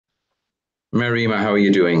Merima, how are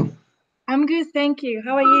you doing? I'm good, thank you.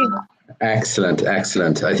 How are you? Excellent,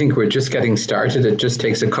 excellent. I think we're just getting started. It just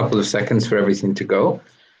takes a couple of seconds for everything to go.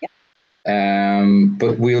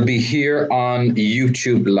 But we'll be here on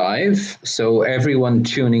YouTube Live. So everyone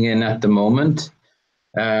tuning in at the moment,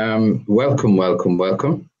 welcome, welcome,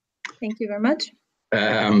 welcome. Thank you very much.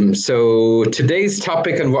 So today's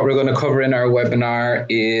topic and what we're going to cover in our webinar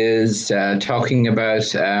is talking about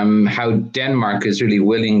how Denmark is really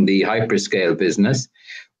willing the hyperscale business.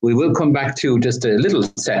 We will come back to just a little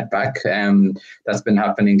setback that's been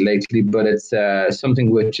happening lately, but it's something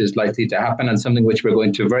which is likely to happen and something which we're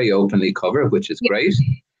going to very openly cover, which is great.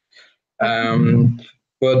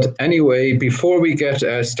 But anyway, before we get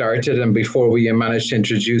started and before we manage to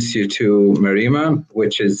introduce you to Merima,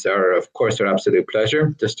 which is of course, our absolute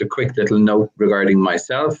pleasure, just a quick little note regarding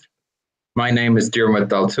myself. My name is Diarmuid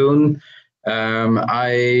Daltoon.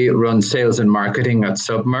 I run sales and marketing at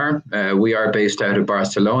Submer. We are based out of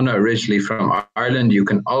Barcelona, originally from Ireland. You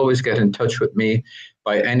can always get in touch with me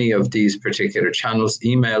by any of these particular channels: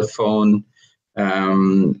 email, phone,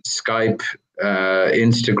 Skype,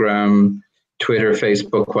 Instagram, Twitter,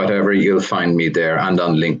 Facebook, whatever. You'll find me there, and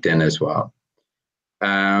on LinkedIn as well.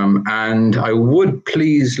 And I would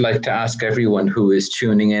please like to ask everyone who is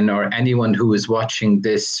tuning in or anyone who is watching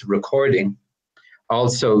this recording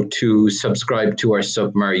also to subscribe to our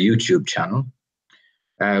Submer YouTube channel.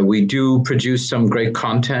 We do produce some great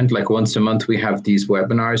content, like once a month we have these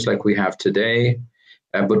webinars like we have today,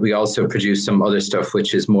 but we also produce some other stuff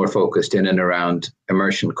which is more focused in and around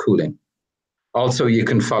immersion cooling. Also, you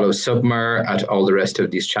can follow Submer at all the rest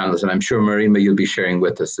of these channels, and I'm sure, Merima, you'll be sharing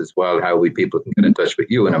with us as well how people can get in touch with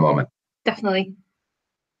you in a moment. Definitely.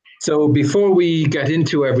 So before we get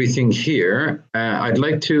into everything here, I'd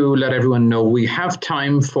like to let everyone know we have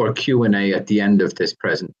time for Q&A at the end of this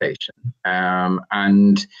presentation.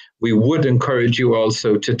 And we would encourage you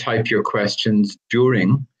also to type your questions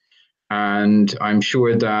during. And I'm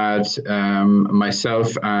sure that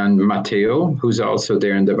myself and Matteo, who's also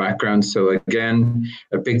there in the background. So again,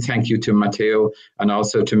 a big thank you to Matteo and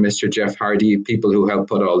also to Mr. Jeff Hardy, people who helped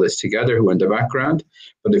put all this together, who are in the background.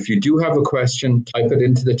 But if you do have a question, type it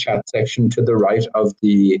into the chat section to the right of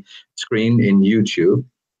the screen in YouTube.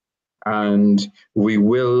 And we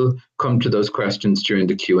will come to those questions during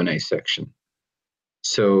the Q&A section.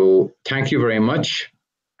 So thank you very much.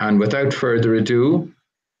 And without further ado,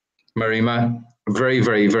 Merima, very,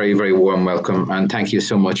 very, very, very warm welcome, and thank you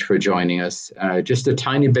so much for joining us. Just a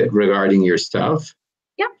tiny bit regarding yourself.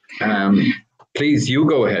 Yeah. Please, you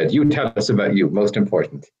go ahead. You tell us about you, most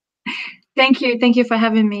important. Thank you for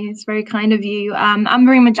having me. It's very kind of you. I'm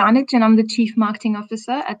Merima Dzanic, and I'm the Chief Marketing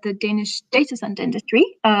Officer at the Danish Data Center Industry.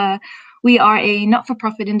 We are a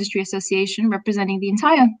not-for-profit industry association representing the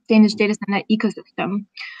entire Danish data center ecosystem.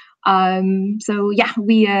 So yeah,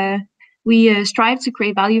 we strive to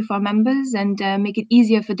create value for our members and make it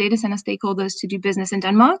easier for data center stakeholders to do business in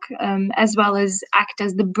Denmark, as well as act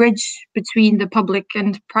as the bridge between the public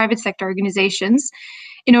and private sector organizations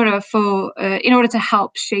in order to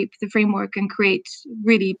help shape the framework and create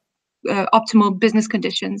really optimal business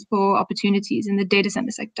conditions for opportunities in the data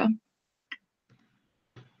center sector.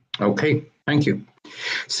 Okay, thank you.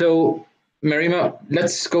 So, Merima,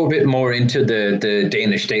 let's go a bit more into the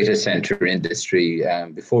Danish data center industry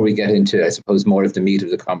before we get into, I suppose, more of the meat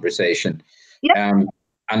of the conversation. Yep.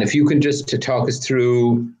 And if you can just to talk us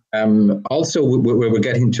through, also we're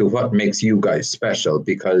getting to what makes you guys special,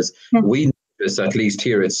 because we notice, at least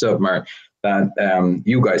here at Submer, that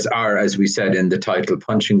you guys are, as we said in the title,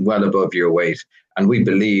 punching well above your weight. And we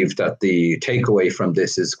believe that the takeaway from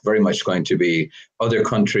this is very much going to be other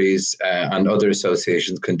countries and other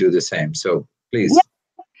associations can do the same. So please.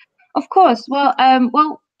 Yeah, of course. Well,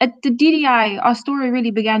 at the DDI, our story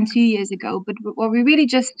really began 2 years ago. But what we really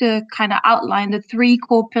just to kind of outline the three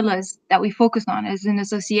core pillars that we focus on as an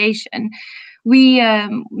association. We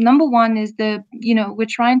number one is we're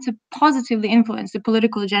trying to positively influence the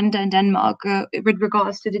political agenda in Denmark with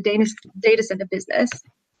regards to the Danish data center business.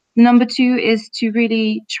 Number two is to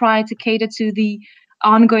really try to cater to the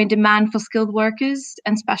ongoing demand for skilled workers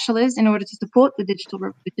and specialists in order to support the digital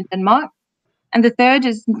revolution in Denmark. And the third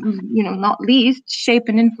is, not least, shape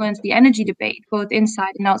and influence the energy debate, both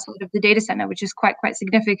inside and outside of the data center, which is quite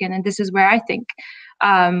significant. And this is where I think,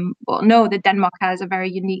 that Denmark has a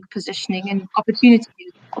very unique positioning and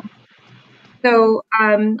opportunities. So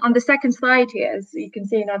on the second slide here, as you can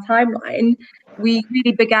see in our timeline, we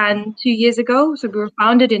really began 2 years ago. So we were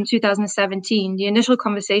founded in 2017. The initial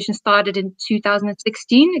conversation started in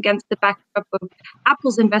 2016 against the backdrop of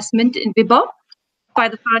Apple's investment in Viborg, by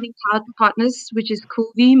the founding partners, which is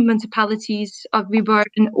Covi, municipalities of Viborg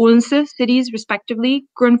and Odense cities, respectively,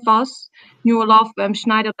 Grundfos, newer law firm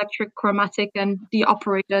Schneider Electric, Chromatic, and the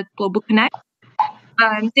operator Global Connect.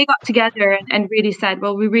 They got together and really said,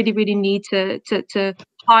 well, we really need to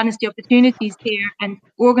harness the opportunities here and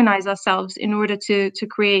organize ourselves in order to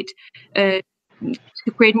create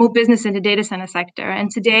more business in the data center sector. And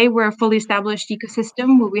today we're a fully established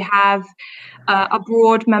ecosystem where we have a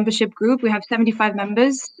broad membership group. We have 75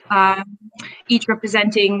 members, each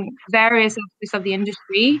representing various aspects of the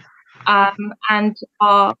industry. And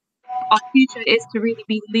our future is to really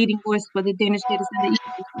be the leading voice for the Danish data center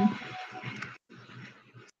ecosystem.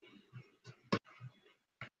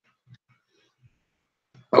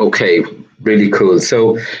 Okay, really cool.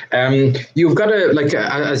 So you've got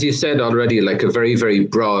as you said already, like a very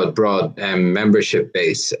broad membership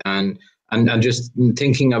base, and just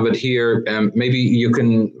thinking of it here, maybe you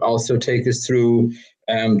can also take us through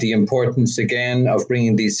the importance again of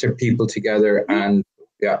bringing these people together. And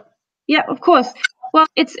yeah, of course. Well,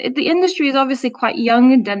 the industry is obviously quite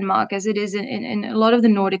young in Denmark, as it is in a lot of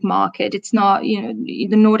the Nordic market. It's not, the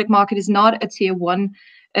Nordic market is not a tier 1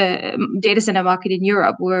 data center market in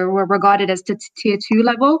Europe. We're regarded as tier 2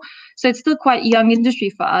 level, so it's still quite young industry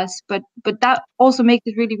for us. But that also makes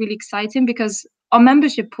it really exciting, because our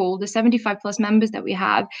membership pool, the 75 plus members that we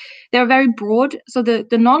have, they're very broad. So the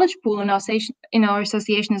knowledge pool in our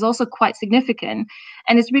association is also quite significant,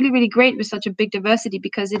 and it's really great with such a big diversity,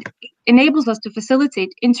 because it enables us to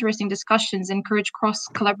facilitate interesting discussions, encourage cross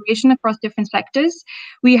collaboration across different sectors.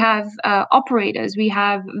 We have operators, we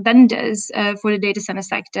have vendors for the data center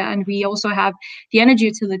sector, and we also have the energy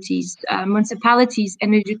utilities, municipalities,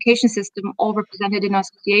 and education system all represented in our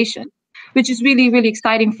association, which is really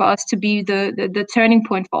exciting for us to be the turning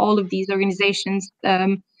point for all of these organizations,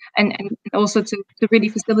 and also to really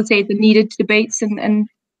facilitate the needed debates and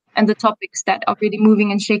the topics that are really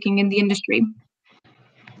moving and shaking in the industry.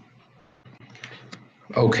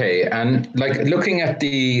 Okay, and like looking at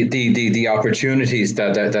the opportunities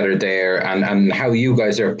that are there, and how you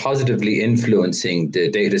guys are positively influencing the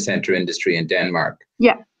data center industry in Denmark.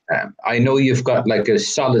 Yeah. I know you've got like a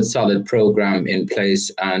solid program in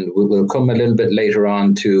place, and we'll come a little bit later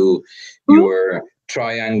on to your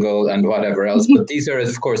triangle and whatever else. But these are,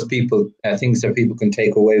 of course, things that people can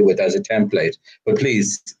take away with as a template. But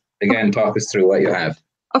please, again, talk us through what you have.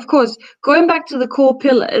 Of course, going back to the core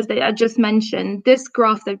pillars that I just mentioned, this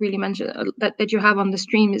graph that really mentioned that you have on the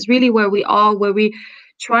stream is really where we are, where we're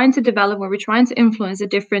trying to develop, where we're trying to influence the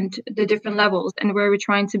different levels, and where we're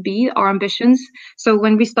trying to be, our ambitions. So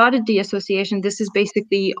when we started the association, this is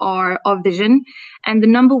basically our vision. And the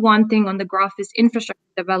number one thing on the graph is infrastructure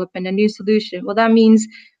development, a new solution. Well, that means,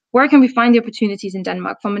 where can we find the opportunities in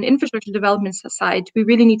Denmark? From an infrastructure development side, we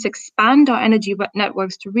really need to expand our energy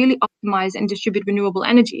networks to really optimize and distribute renewable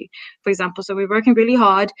energy, for example. So we're working really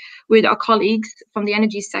hard with our colleagues from the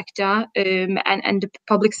energy sector and the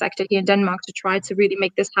public sector here in Denmark to try to really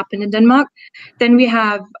make this happen in Denmark. Then we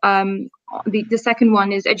have the second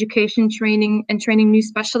one is education, training new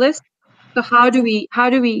specialists. So how do we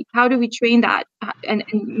train that and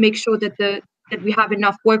make sure that we have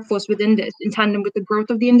enough workforce within this in tandem with the growth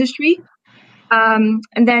of the industry? And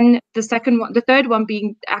then the third one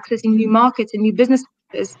being accessing new markets and new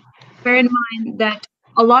businesses. Bear in mind that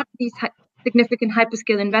a lot of these significant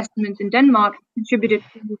hyperscale investments in Denmark contributed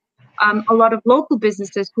to a lot of local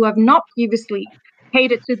businesses who have not previously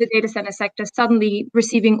catered to the data center sector suddenly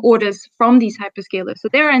receiving orders from these hyperscalers. So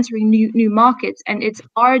they're entering new markets, and it's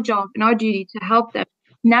our job and our duty to help them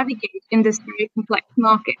navigate in this very complex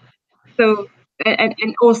market. So,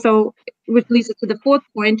 and also, which leads us to the fourth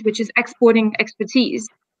point, which is exporting expertise.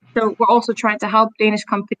 So we're also trying to help Danish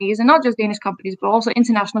companies, and not just Danish companies, but also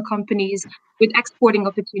international companies with exporting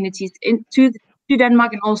opportunities to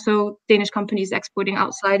Denmark, and also Danish companies exporting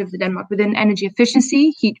outside of the Denmark within energy efficiency,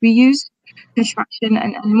 heat reuse, construction,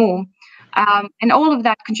 and more. And all of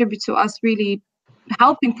that contributes to us really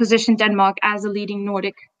helping position Denmark as a leading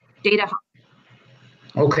Nordic data hub.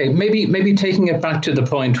 Okay, maybe taking it back to the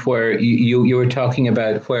point where you were talking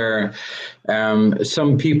about where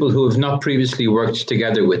some people who have not previously worked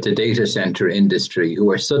together with the data center industry,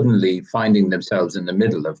 who are suddenly finding themselves in the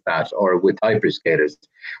middle of that, or with hyperscalers,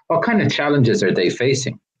 what kind of challenges are they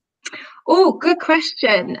facing? Oh, good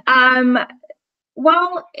question.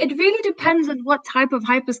 Well, it really depends on what type of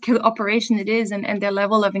hyperscale operation it is and their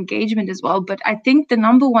level of engagement as well. But I think the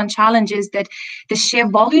number one challenge is that the sheer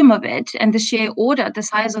volume of it and the sheer the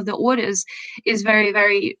size of the orders is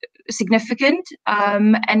very significant.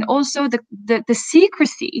 And also the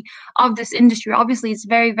secrecy of this industry. Obviously, it's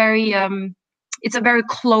very it's a very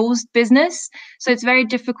closed business. So it's very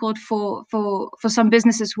difficult for some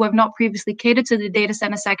businesses who have not previously catered to the data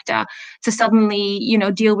center sector to suddenly,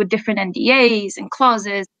 deal with different NDAs and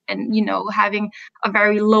clauses and, having a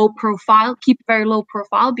very low profile, keep a very low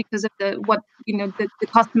profile because of the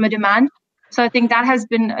customer demand. So I think that has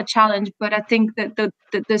been a challenge, but I think that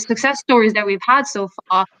the success stories that we've had so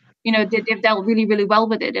far, they've dealt really, really well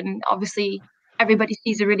with it. And obviously everybody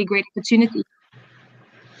sees a really great opportunity.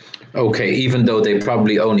 Okay, even though they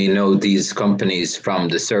probably only know these companies from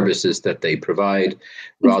the services that they provide,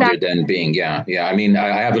 rather than being, yeah. I mean,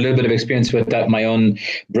 I have a little bit of experience with that. My own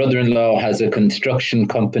brother-in-law has a construction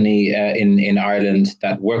company in Ireland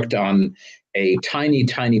that worked on a tiny,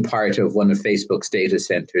 tiny part of one of Facebook's data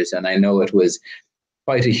centers. And I know it was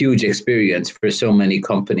quite a huge experience for so many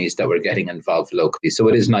companies that were getting involved locally. So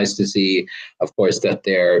it is nice to see, of course, that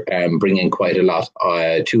they're bringing quite a lot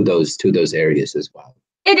to those areas as well.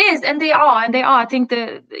 It is, and they are. I think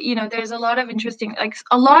there's a lot of interesting, like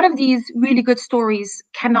a lot of these really good stories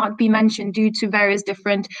cannot be mentioned due to various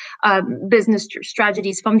different business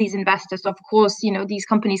strategies from these investors. Of course, these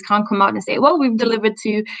companies can't come out and say, well, we've delivered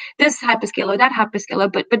to this hyperscaler, that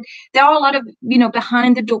hyperscaler, but there are a lot of,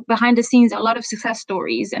 behind the scenes, a lot of success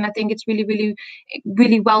stories. And I think it's really, really,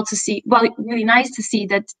 really really nice to see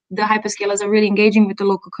that the hyperscalers are really engaging with the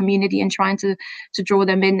local community and trying to draw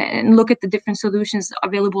them in and look at the different solutions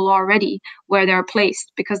available already where they're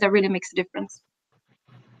placed, because that really makes a difference.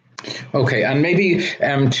 Okay, and maybe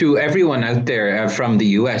to everyone out there from the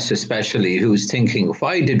US especially who's thinking,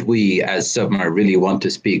 why did we as Submer really want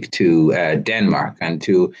to speak to Denmark and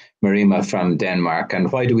to Merima from Denmark,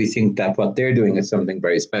 and why do we think that what they're doing is something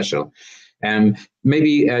very special?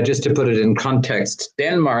 Maybe just to put it in context,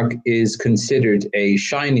 Denmark is considered a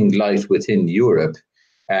shining light within Europe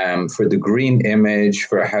for the green image,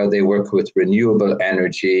 for how they work with renewable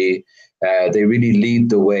energy. They really lead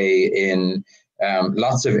the way in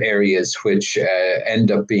lots of areas which end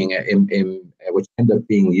up being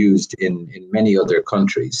used in many other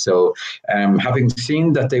countries. So having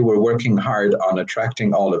seen that they were working hard on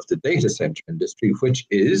attracting all of the data center industry, which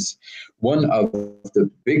is one of the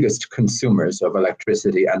biggest consumers of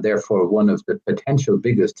electricity and therefore one of the potential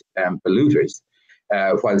biggest polluters,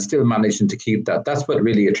 while still managing to keep that. That's what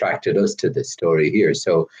really attracted us to this story here.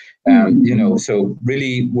 So, so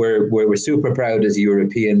really we're super proud as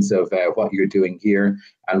Europeans of what you're doing here.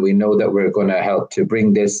 And we know that we're going to help to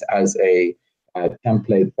bring this as a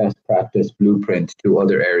template, best practice, blueprint to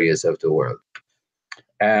other areas of the world.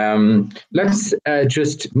 Let's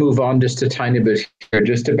just move on just a tiny bit here,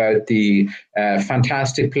 just about the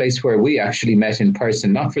fantastic place where we actually met in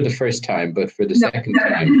person, not for the first time, but for the second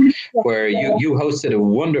time, where you hosted a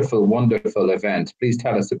wonderful, wonderful event. Please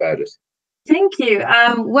tell us about it. Thank you.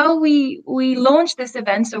 Well, we launched this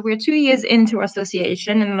event, so we're 2 years into our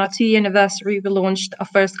association, and on our 2-year anniversary, we launched our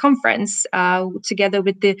first conference together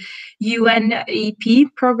with the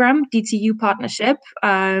UNEP program, DTU partnership,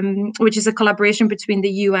 which is a collaboration between the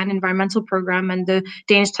UN Environmental Program and the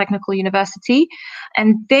Danish Technical University,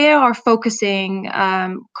 and they are focusing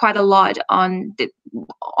quite a lot on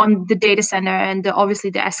the data center and obviously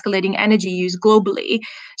the escalating energy use globally.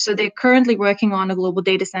 So they're currently working on a global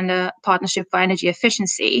data center partnership for energy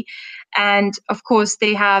efficiency. And of course,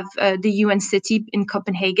 they have the UN city in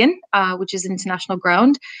Copenhagen, which is international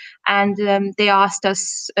ground. And they asked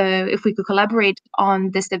us if we could collaborate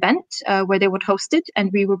on this event where they would host it. And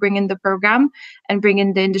we will bring in the program and bring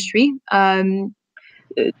in the industry. To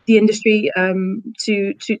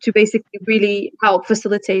basically really help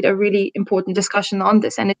facilitate a really important discussion on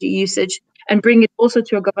this energy usage and bring it also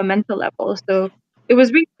to a governmental level. So it was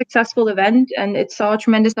a really successful event, and it saw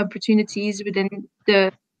tremendous opportunities within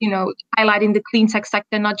the, highlighting the clean tech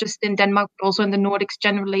sector, not just in Denmark, but also in the Nordics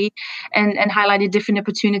generally, and highlighted different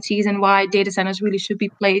opportunities and why data centers really should be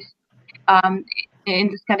placed in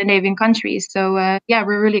the Scandinavian countries. So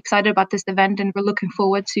we're really excited about this event, and we're looking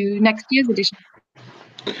forward to next year's edition.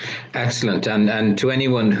 Excellent. And to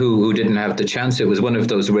anyone who didn't have the chance, it was one of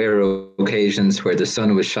those rare occasions where the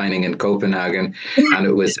sun was shining in Copenhagen, and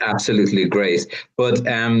it was absolutely great. But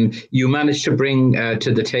you managed to bring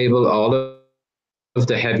to the table all of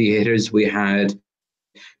the heavy hitters. We had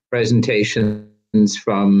presentations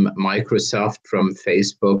from Microsoft, from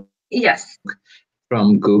Facebook, yes,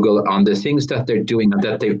 from Google on the things that they're doing,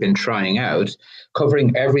 that they've been trying out,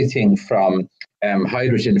 covering everything from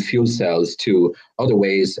hydrogen fuel cells to other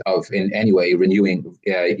ways of in any way renewing,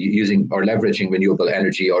 using or leveraging renewable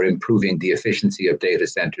energy or improving the efficiency of data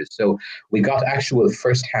centers. So we got actual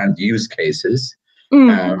first-hand use cases.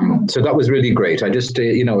 So that was really great. I just,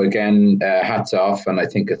 again, hats off, and I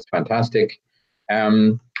think it's fantastic.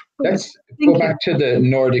 Let's Thank go you. back to the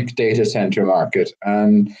Nordic data center market.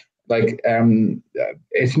 And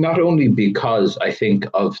it's not only because I think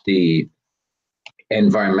of the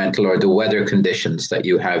environmental or the weather conditions that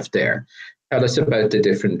you have there. Tell us about the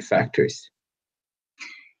different factors.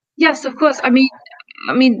 Yes, of course. I mean,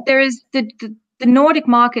 there is the Nordic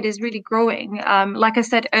market is really growing. Like I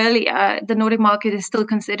said earlier, the Nordic market is still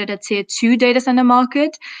considered a tier 2 data center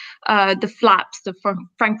market. The flaps,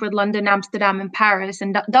 Frankfurt, London, Amsterdam, and Paris,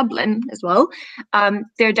 and Dublin as well.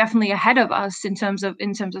 They're definitely ahead of us in terms of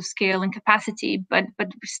scale and capacity. But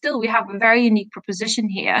still, we have a very unique proposition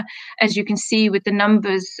here, as you can see with the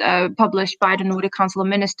numbers published by the Nordic Council of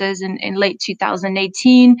Ministers in late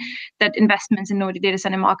 2018, that investments in Nordic data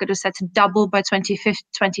center market are set to double by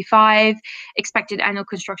 2025. Expected annual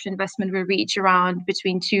construction investment will reach around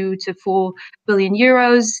between 2 to 4 billion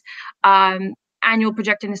euros. Annual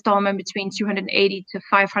projected installment between 280 to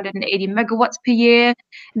 580 megawatts per year.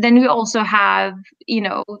 Then we also have,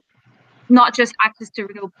 not just access to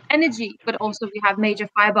renewable energy, but also we have major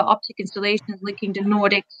fiber optic installations linking the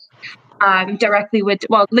Nordics directly with,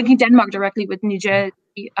 linking Denmark directly with New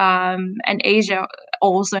Jersey and Asia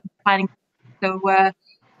also planning. So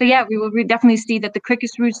yeah, we definitely see that the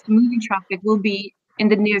quickest routes to moving traffic will be in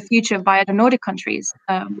the near future via the Nordic countries,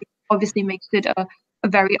 which obviously makes it a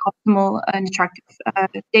very optimal and attractive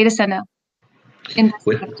data center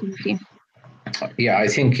investment opportunity. Yeah, I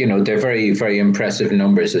think, they're very, very impressive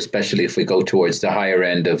numbers, especially if we go towards the higher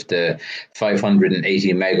end of the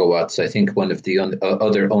 580 megawatts. I think one of the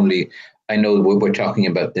I know we're talking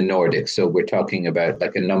about the Nordics, so we're talking about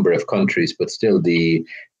like a number of countries, but still the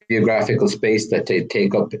geographical space that they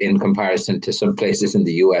take up in comparison to some places in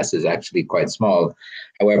the US is actually quite small.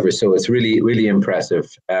 However, so it's really, really impressive.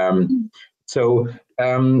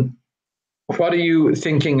 What are you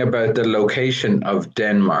thinking about the location of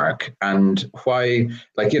Denmark and why,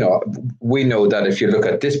 we know that if you look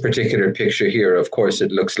at this particular picture here, of course,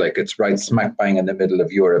 it looks like it's right smack bang in the middle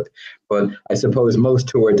of Europe. But I suppose most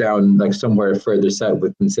who are down like somewhere further south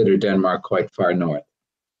would consider Denmark quite far north.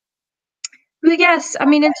 Well, yes, I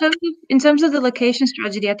mean, in terms of the location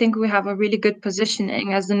strategy, I think we have a really good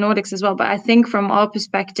positioning as the Nordics as well. But I think from our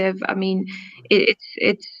perspective, I mean,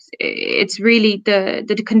 it's really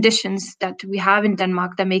the conditions that we have in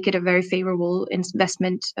Denmark that make it a very favorable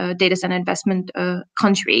investment data center investment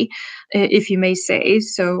country, if you may say.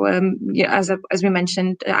 So, as we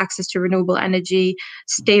mentioned, access to renewable energy,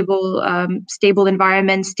 stable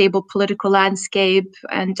environment, stable political landscape,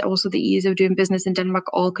 and also the ease of doing business in Denmark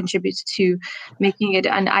all contributes to making it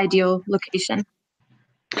an ideal location.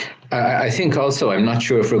 I think also, I'm not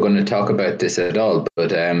sure if we're going to talk about this at all, but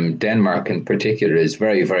Denmark in particular is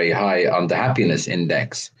very, very high on the happiness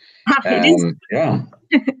index. Yeah.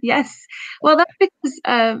 Yes. Well, that's because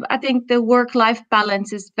I think the work-life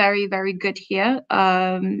balance is very, very good here.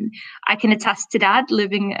 I can attest to that,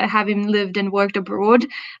 having lived and worked abroad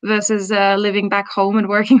versus living back home and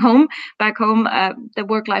working back home. The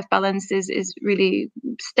work-life balance is really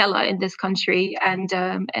stellar in this country, and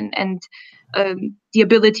the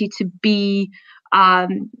ability to be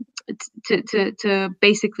to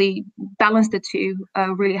basically balance the two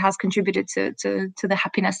really has contributed to the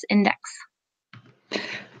happiness index.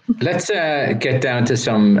 Let's get down to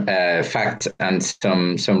some facts and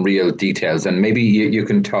some real details, and maybe you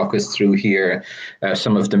can talk us through here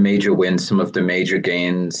some of the major wins, some of the major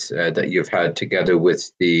gains that you've had together with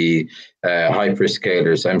the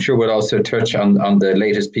hyperscalers. I'm sure we'll also touch on the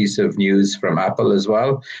latest piece of news from Apple as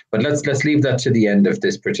well, but let's leave that to the end of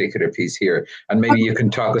this particular piece here, and maybe you can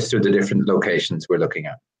talk us through the different locations we're looking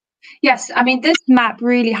at. Yes, I mean, this map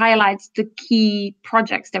really highlights the key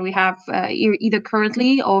projects that we have either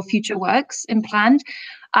currently or future works in planned.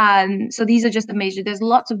 So these are just the major. There's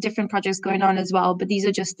lots of different projects going on as well, but these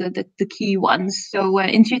are just the key ones. So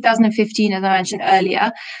in 2015, as I mentioned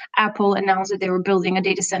earlier, Apple announced that they were building a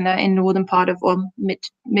data center in northern part of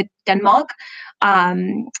mid Denmark,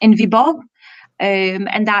 in Viborg.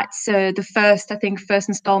 And that's the first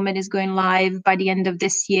installment is going live by the end of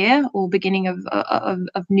this year or beginning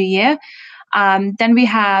of new year. Then we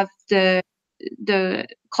have the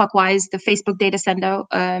clockwise, the Facebook data center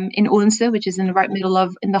in Odense, which is in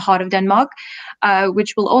the heart of Denmark,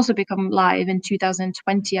 which will also become live in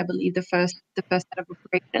 2020, I believe, the first set of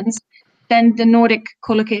operations. Then the Nordic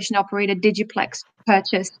colocation operator Digiplex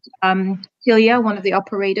purchased Telia, one of the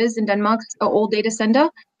operators in Denmark's old data center.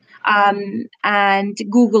 And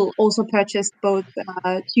Google also purchased both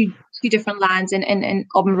two different lands in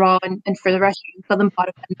Obenraa and for the rest of the southern part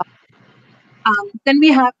of Denmark. Then we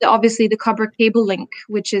have obviously the copper cable link,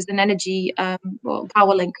 which is an energy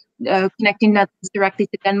power link connecting Netherlands directly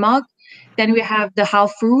to Denmark. Then we have the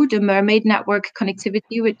HAL-through, the Mermaid network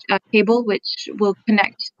connectivity cable, which will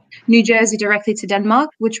connect New Jersey directly to Denmark,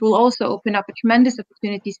 which will also open up a tremendous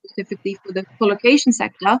opportunity specifically for the colocation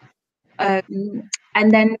sector.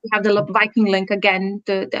 And then we have the Viking link again,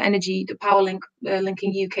 the power link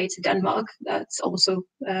linking UK to Denmark. That's also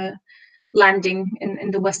landing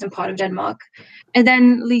in the western part of Denmark. And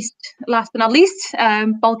then last but not least,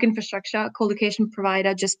 bulk infrastructure, colocation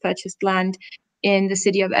provider just purchased land in the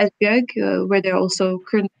city of Esbjerg,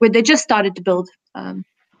 where they just started to build.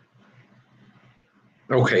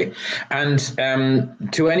 Okay, and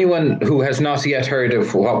to anyone who has not yet heard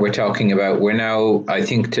of what we're talking about, we're now, I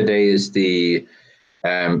think today is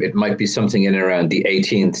it might be something in around the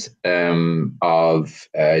 18th of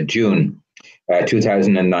June,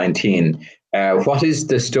 2019. What is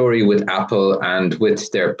the story with Apple and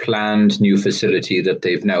with their planned new facility that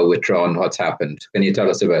they've now withdrawn? What's happened? Can you tell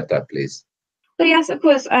us about that, please? So yes, of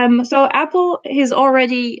course. So Apple has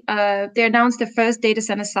already they announced the first data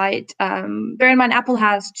center site. Bear in mind, Apple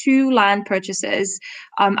has 2 land purchases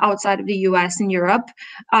outside of the US and Europe,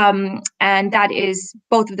 and that is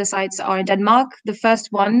both of the sites are in Denmark. The first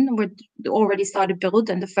one would already started build,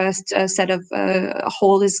 and the first set of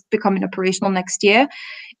hall is becoming operational next year.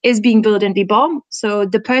 Is being built in Viborg. So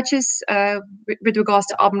the purchase with regards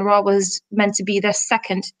to Abendra was meant to be their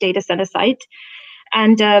second data center site.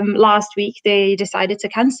 And last week, they decided to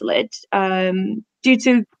cancel it due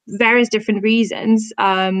to various different reasons.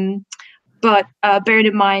 But bearing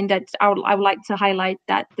in mind that I would like to highlight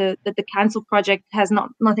that the cancel project has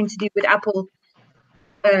nothing to do with Apple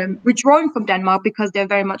withdrawing from Denmark, because they're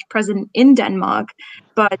very much present in Denmark.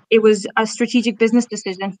 But it was a strategic business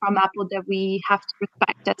decision from Apple that we have to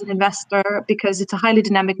respect as an investor, because it's a highly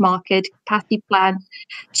dynamic market. Capacity plans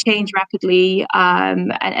change rapidly,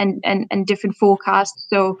 and different forecasts.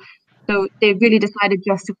 So they really decided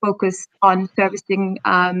just to focus on servicing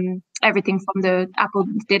everything from the Apple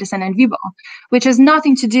data center in Viborg, which has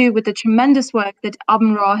nothing to do with the tremendous work that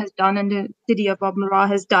Abendra has done and the city of Abendra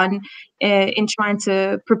has done in trying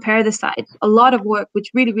to prepare the site. A lot of work which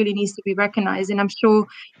really, really needs to be recognized. And I'm sure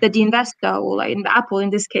that the investor, or like in Apple in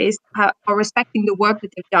this case, are respecting the work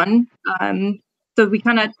that they've done. So we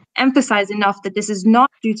cannot emphasize enough that this is not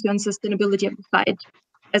due to unsustainability of the site.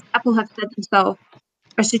 As Apple have said themselves,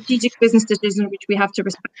 a strategic business decision which we have to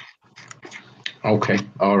respect. Okay,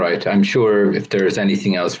 all right. I'm sure if there's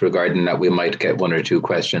anything else regarding that, we might get 1 or 2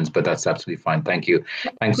 questions, but that's absolutely fine. Thank you.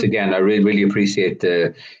 Thanks again. I really, really appreciate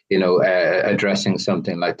the, addressing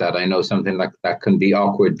something like that. I know something like that can be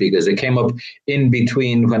awkward because it came up in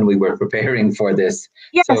between when we were preparing for this.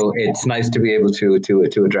 Yes. So it's nice to be able to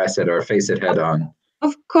address it or face it head on.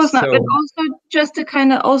 Of course not, but also just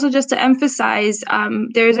to emphasize,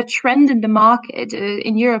 there is a trend in the market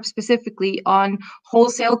in Europe specifically on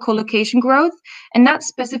wholesale colocation growth, and that's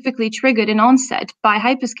specifically triggered in onset by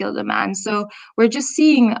hyperscale demand. So we're just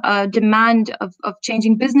seeing a demand of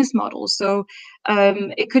changing business models. So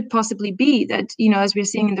it could possibly be that, as we're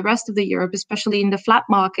seeing in the rest of the Europe, especially in the flat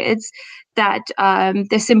markets, that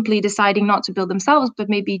they're simply deciding not to build themselves, but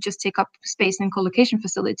maybe just take up space in colocation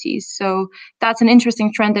facilities. So that's an interesting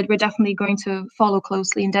trend that we're definitely going to follow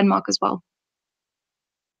closely in Denmark as well.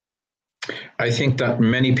 I think that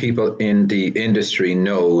many people in the industry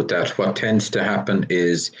know that what tends to happen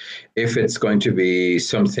is, if it's going to be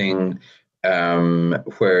something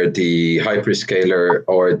where the hyperscaler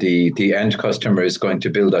or the end customer is going to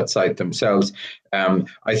build that site themselves,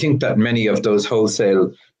 I think that many of those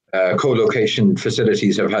wholesale co-location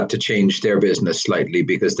facilities have had to change their business slightly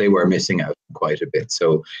because they were missing out quite a bit.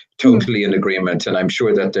 So totally in agreement. And I'm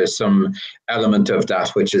sure that there's some element of that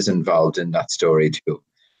which is involved in that story too.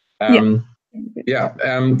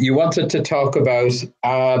 You wanted to talk about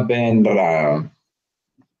Abendra.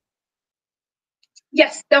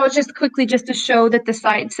 Yes, that was just quickly just to show that the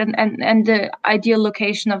sites and the ideal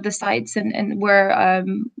location of the sites and where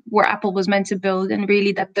Apple was meant to build, and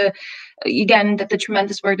really that the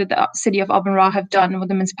tremendous work that the city of Abendra have done, or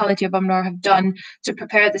the municipality of Abendra have done to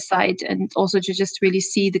prepare the site, and also to just really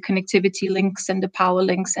see the connectivity links and the power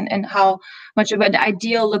links and how much of an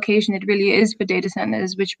ideal location it really is for data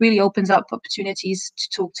centers, which really opens up opportunities to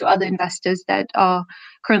talk to other investors that are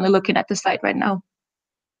currently looking at the site right now.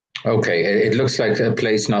 Okay, it looks like a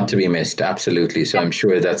place not to be missed, absolutely. So I'm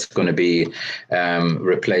sure that's going to be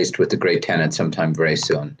replaced with the great tenant sometime very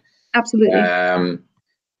soon. Absolutely.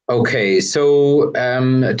 Okay, so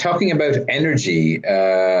talking about energy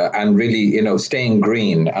and really, staying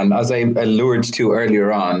green, and as I allured to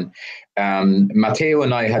earlier on, Matteo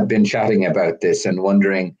and I had been chatting about this and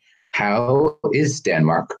wondering how is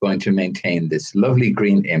Denmark going to maintain this lovely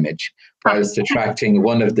green image whilst attracting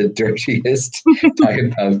one of the dirtiest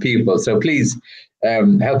type of people? So please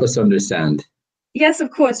help us understand. Yes,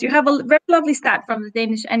 of course. You have a very lovely stat from the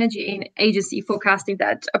Danish Energy Agency forecasting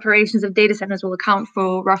that operations of data centers will account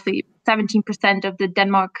for roughly 17% of the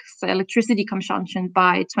Denmark's electricity consumption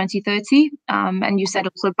by 2030. And you said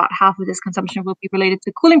also about half of this consumption will be related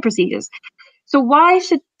to cooling procedures. So why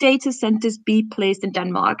should data centers be placed in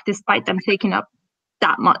Denmark despite them taking up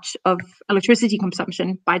that much of electricity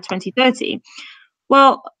consumption by 2030?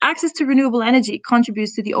 Well, access to renewable energy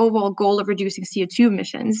contributes to the overall goal of reducing CO2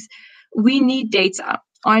 emissions. We need data.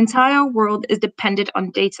 Our entire world is dependent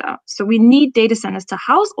on data. So we need data centers to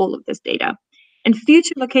house all of this data. And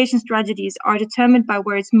future location strategies are determined by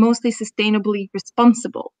where it's mostly sustainably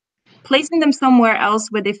responsible. Placing them somewhere else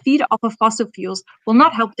where they feed off of fossil fuels will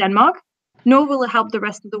not help Denmark, nor will it help the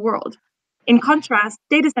rest of the world. In contrast,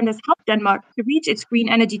 data centers help Denmark to reach its green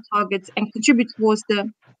energy targets and contribute towards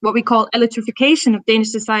what we call electrification of Danish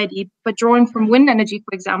society, but drawing from wind energy,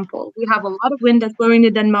 for example. We have a lot of wind that's blowing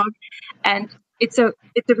in Denmark, and it's a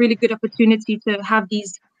really good opportunity to have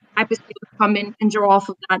these hyperscalers come in and draw off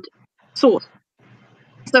of that source.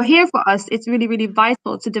 So here for us, it's really, really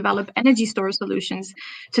vital to develop energy storage solutions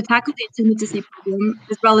to tackle the intermittency problem,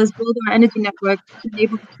 as well as build our energy network to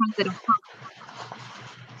enable the transit of power.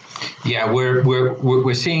 Yeah,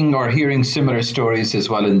 we're seeing or hearing similar stories as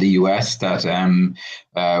well in the US that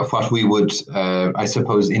what we would, I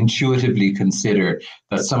suppose, intuitively consider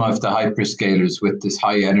that some of the hyperscalers with this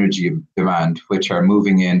high energy demand, which are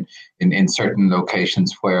moving in certain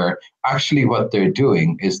locations where actually what they're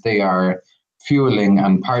doing is they are fueling,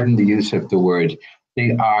 and pardon the use of the word,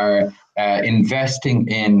 they are investing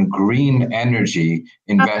in green energy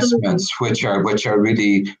investments, which otherwise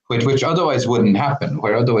wouldn't happen,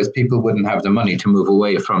 where otherwise people wouldn't have the money to move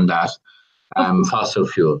away from that fossil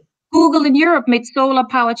fuel. Google in Europe made solar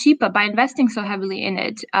power cheaper by investing so heavily in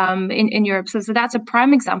it in Europe. So that's a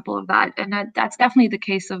prime example of that. And that's definitely the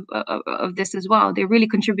case of this as well. They're really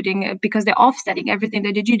contributing because they're offsetting everything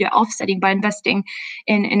that they do. They're offsetting by investing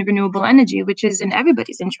in renewable energy, which is in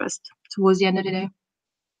everybody's interest towards the end of the day.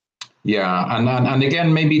 Yeah, and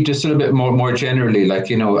again, maybe just a little bit more generally, like,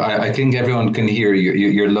 you know, I think everyone can hear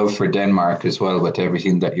your love for Denmark as well with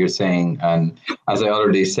everything that you're saying. And as I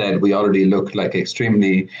already said, we already look like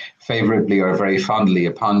extremely favorably or very fondly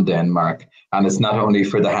upon Denmark. And it's not only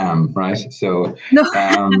for the ham, right? So no.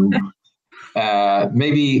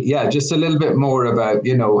 Maybe, yeah, just a little bit more about,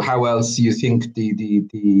 you know, how else you think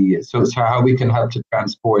so how we can help to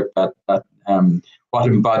transport that what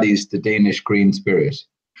embodies the Danish green spirit.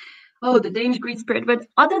 Oh, the Danish green spirit. But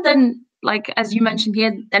other than, like, as you mentioned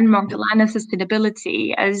here, Denmark, the land of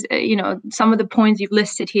sustainability, as you know, some of the points you've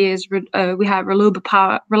listed here is we have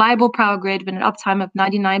reliable power grid with an uptime of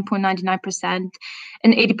 99.99%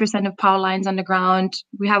 and 80% of power lines underground.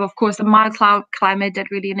 We have, of course, a mild climate that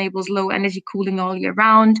really enables low energy cooling all year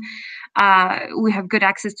round. We have good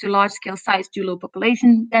access to large-scale sites due to low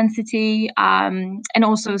population density, and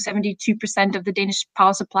also 72% of the Danish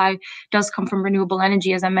power supply does come from renewable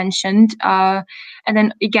energy, as I mentioned. And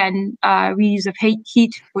then again, reuse of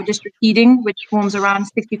heat for district heating, which forms around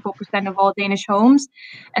 64% of all Danish homes.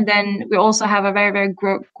 And then we also have a very, very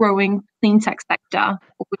growing cleantech sector,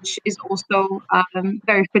 which is also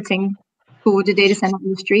very fitting for the data center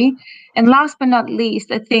industry. And last but not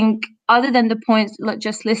least, I think, other than the points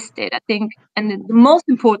just listed, I think, and the most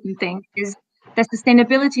important thing is that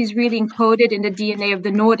sustainability is really encoded in the DNA of the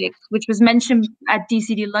Nordics, which was mentioned at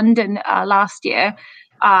DCD London last year,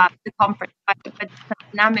 the conference by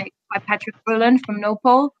Dynamic by Patrick Berlin from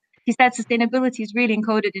NOPOL. He said sustainability is really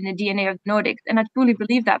encoded in the DNA of the Nordics. And I truly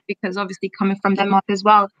believe that because obviously coming from Denmark as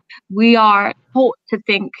well, we are taught to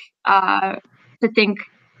think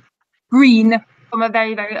green from a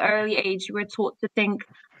very, very early age. We're taught to think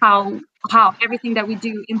how everything that we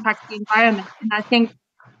do impacts the environment. And I think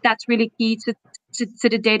that's really key to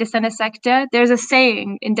the data center sector. There's a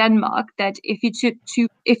saying in Denmark that if you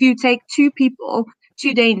take two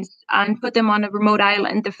Danes, and put them on a remote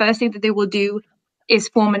island, the first thing that they will do is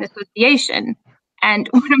form an association. And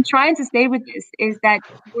what I'm trying to say with this is that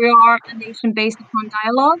we are a nation based upon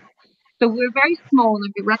dialogue. So we're very small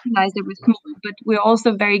and we recognize that we're small, but we're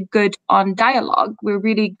also very good on dialogue. We're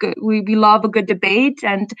really good. We love a good debate.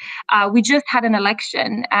 And we just had an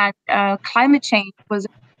election, and climate change was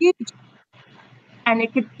huge. And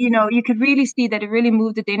it could, you could really see that it really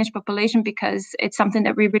moved the Danish population because it's something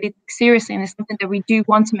that we really take seriously and it's something that we do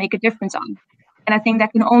want to make a difference on. And I think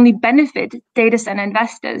that can only benefit data center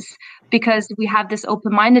investors because we have this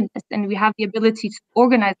open-mindedness and we have the ability to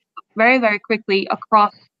organize very, very quickly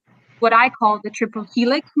across what I call the triple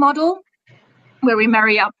helix model, where we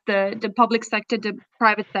marry up the public sector, the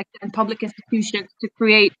private sector, and public institutions to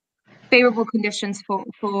create favorable conditions for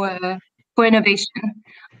innovation.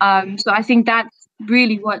 So I think that's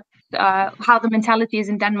really what how the mentality is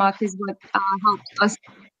in Denmark is what helps us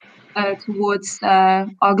towards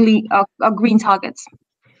our green targets.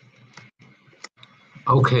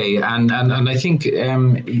 Okay, and I think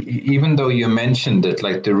even though you mentioned it,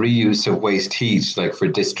 like the reuse of waste heat, like for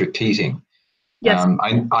district heating, Yes.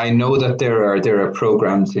 I know that there are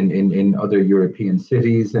programs in other European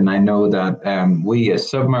cities, and I know that we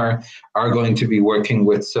as Submer are going to be working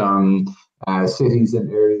with some cities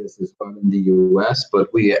and areas as well in the US.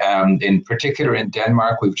 But we, in particular in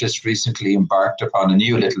Denmark, we've just recently embarked upon a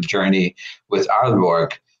new little journey with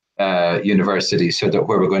Aalborg University, so that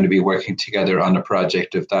where we're going to be working together on a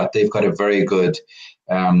project of that. They've got a very good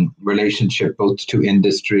relationship both to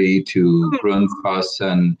industry, to Grundfos,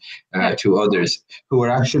 and to others who are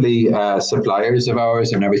actually suppliers of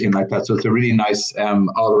ours and everything like that. So it's a really nice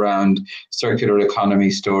all-around circular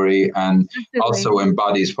economy story, and also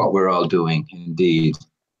embodies what we're all doing, indeed.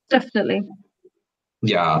 Definitely.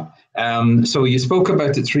 Yeah. So you spoke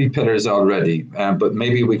about the three pillars already, but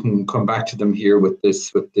maybe we can come back to them here with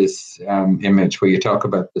this image where you talk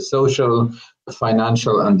about the social, the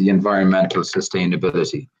financial, and the environmental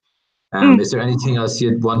sustainability. Is there anything else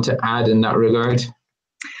you'd want to add in that regard?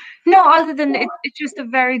 No, other than it's just a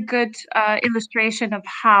very good illustration of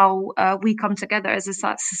how we come together as a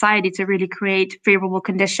society to really create favorable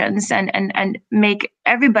conditions and make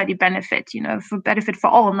everybody benefit. For benefit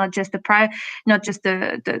for all, not just the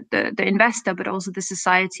investor, but also the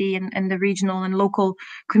society and the regional and local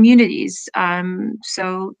communities.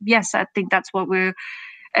 So yes, I think that's what we're.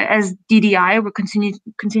 As DDI, we're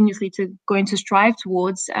continuously going to strive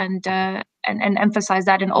towards and emphasize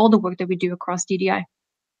that in all the work that we do across DDI.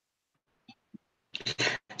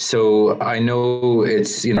 So I know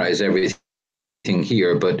it's as everything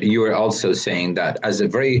here, but you are also saying that as a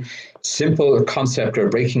very simple concept, or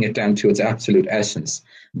breaking it down to its absolute essence,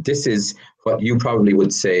 this is what you probably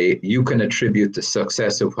would say you can attribute the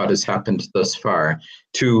success of what has happened thus far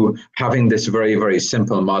to having this very, very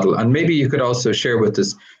simple model. And maybe you could also share with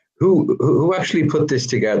us who actually put this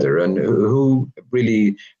together and who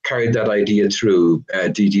really carried that idea through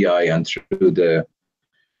DDI and through the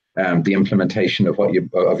implementation of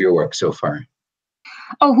your work so far.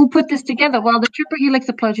 Oh, who put this together? Well, the triple helix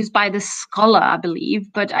approach is by the scholar, I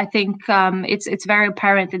believe, but I think it's very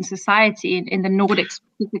apparent in society, in the Nordics,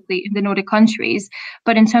 specifically in the Nordic countries.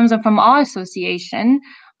 But in terms of from our association,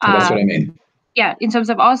 that's what I mean. Yeah, in terms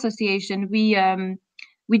of our association,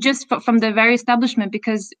 we just from the very establishment,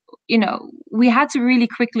 because we had to really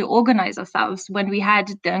quickly organize ourselves when we had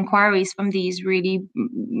the inquiries from these really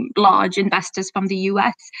large investors from the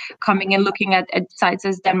US coming and looking at sites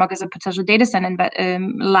as Denmark as a potential data center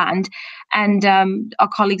land. And our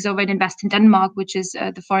colleagues over at Invest in Denmark, which is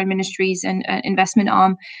the foreign ministries and investment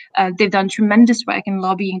arm, they've done tremendous work in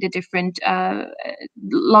lobbying the different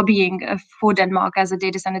for Denmark as a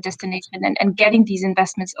data center destination and getting these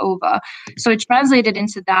investments over. So it translated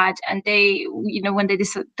into that, and they, when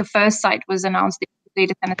the first site was announced, the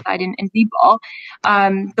data center site in Viborg,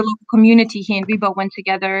 the local community here in Viborg went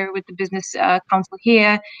together with the business council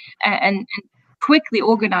here and quickly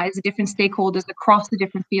organized the different stakeholders across the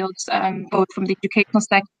different fields, both from the educational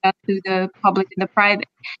sector to the public and the private,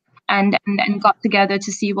 and got together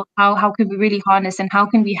to see how can we really harness and how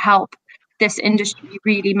can we help this industry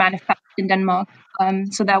really manifest in Denmark.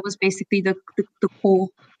 So that was basically the core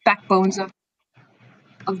backbones of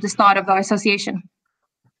the start of our association.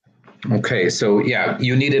 Okay, so yeah,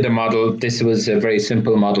 you needed a model. This was a very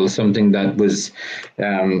simple model, something that was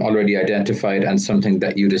already identified and something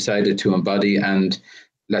that you decided to embody. And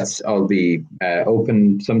let's all be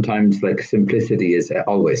open. Sometimes, like, simplicity is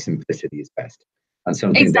best, and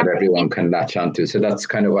something Exactly. that everyone can latch onto. So that's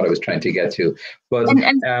kind of what I was trying to get to. But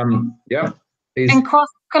yeah. Please. And cross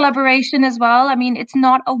collaboration as well. I mean, it's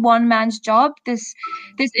not a one man's job. This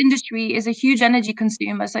industry is a huge energy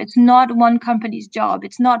consumer, so it's not one company's job.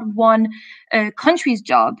 It's not one country's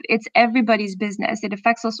job. It's everybody's business. It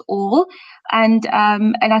affects us all, and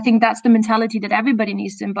I think that's the mentality that everybody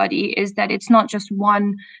needs to embody. Is that it's not just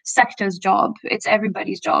one sector's job. It's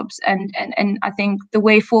everybody's jobs, and I think the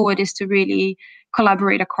way forward is to really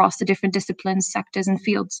collaborate across the different disciplines, sectors, and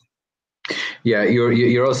fields. Yeah,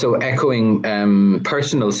 you're also echoing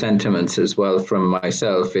personal sentiments as well from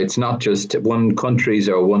myself. It's not just one country's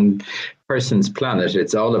or one person's planet,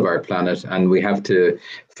 it's all of our planet, and we have to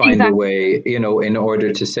find a way, in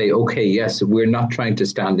order to say, okay, yes, we're not trying to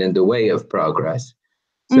stand in the way of progress.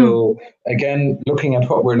 So again, looking at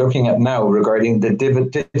what we're looking at now regarding the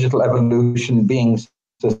digital evolution being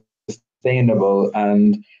sustainable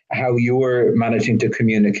and how you're managing to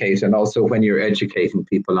communicate, and also when you're educating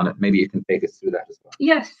people on it, maybe you can take us through that as well.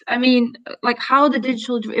 Yes, I mean, like how the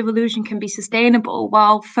digital evolution can be sustainable.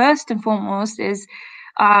 Well, first and foremost is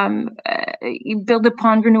you build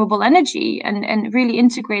upon renewable energy and really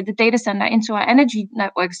integrate the data center into our energy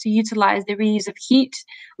networks to utilize the reuse of heat,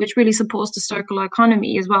 which really supports the circular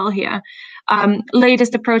economy as well here.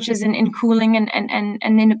 Latest approaches in cooling and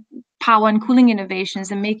in power and cooling innovations,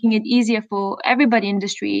 and making it easier for everybody in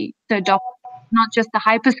industry to adopt, not just the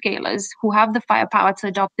hyperscalers who have the firepower to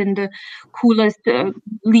adopt in the coolest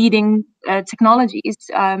leading technologies,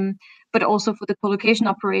 but also for the colocation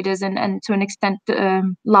operators and to an extent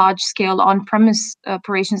large-scale on-premise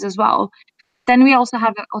operations as well. Then we also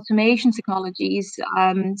have automation technologies,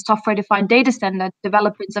 software-defined data center,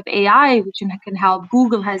 developments of AI, which can help.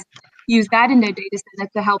 Google has used that in their data center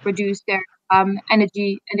to help reduce their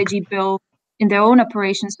energy bill in their own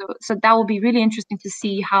operations. So that will be really interesting to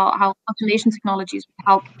see how automation technologies will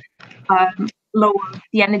help lower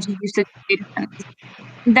the energy usage of data centers.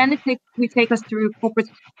 And then we take us through corporate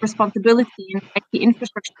responsibility and IT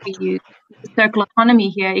infrastructure we use, the circular economy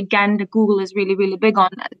here. Again, the Google is really, really big on,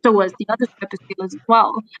 so as the other hyperscalers as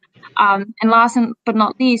well. And last but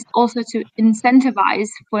not least, also to incentivize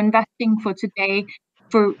for investing for today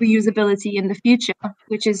for reusability in the future,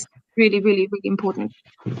 which is really, really, really important.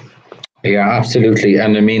 Yeah, absolutely.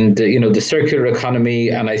 And I mean, the circular economy,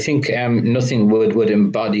 and I think nothing would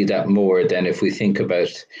embody that more than if we think about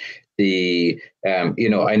the,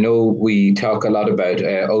 I know we talk a lot about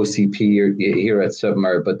OCP here at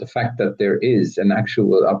Submer, but the fact that there is an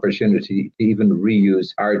actual opportunity to even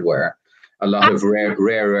reuse hardware, a lot of rare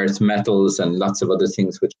earth metals and lots of other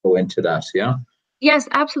things which go into that, yeah? Yes,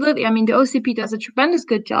 absolutely. I mean, the OCP does a tremendous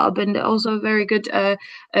good job, and also a very good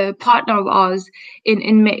partner of ours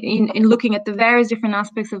in looking at the various different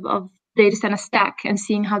aspects of data center stack and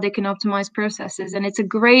seeing how they can optimize processes. And it's a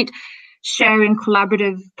great sharing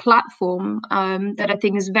collaborative platform that I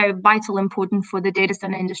think is very vital, important for the data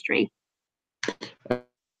center industry.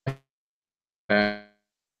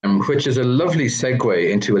 Which is a lovely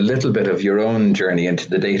segue into a little bit of your own journey into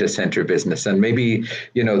the data center business. And maybe,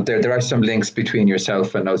 there are some links between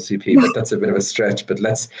yourself and OCP, but that's a bit of a stretch. But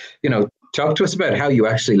let's, talk to us about how you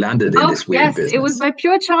actually landed in this weird business. It was by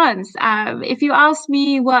pure chance. If you asked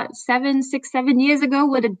me 7 years ago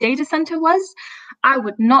what a data center was, I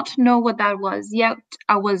would not know what that was. Yet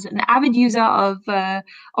I was an avid user of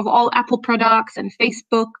all Apple products and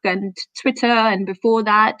Facebook and Twitter, and before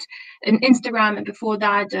that, and Instagram, and before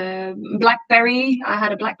that, BlackBerry. I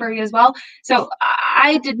had a BlackBerry as well. So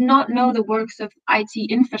I did not know the works of IT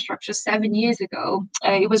infrastructure 7 years ago.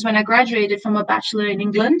 It was when I graduated from a bachelor in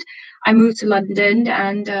England. I moved to London,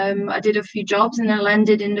 and I did a few jobs, and I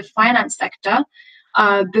landed in the finance sector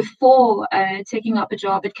before taking up a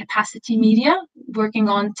job at Capacity Media, working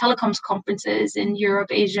on telecoms conferences in Europe,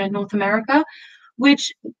 Asia, and North America,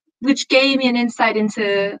 which gave me an insight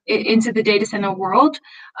into the data center world,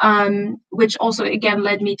 which also again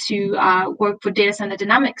led me to work for Data Center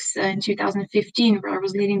Dynamics in 2015, where I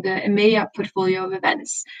was leading the EMEA portfolio of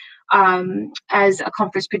events as a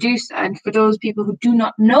conference producer. And for those people who do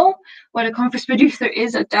not know what a conference producer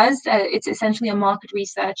is or does, it's essentially a market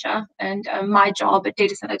researcher. And my job at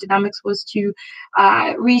Data Center Dynamics was to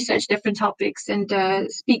research different topics and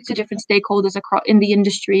speak to different stakeholders in the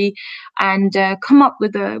industry, and come up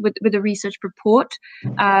with a research report,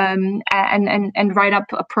 and write up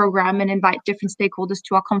a program and invite different stakeholders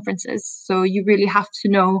to our conferences. So you really have to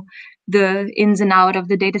know the ins and outs of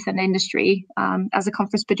the data center industry as a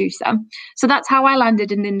conference producer. So that's how I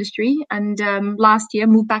landed in the industry, and last year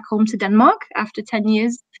moved back home to Denmark after 10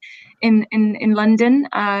 years in London,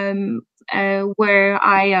 where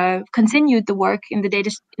I continued the work in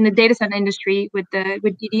the data center industry with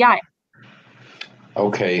DDI.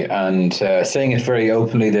 Okay, and saying it very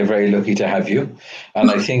openly, they're very lucky to have you. And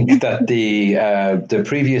I think that the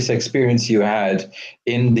previous experience you had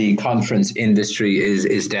in the conference industry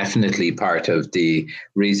is definitely part of the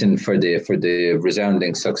reason for the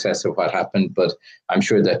resounding success of what happened. But I'm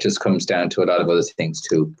sure that just comes down to a lot of other things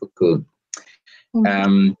too. But good.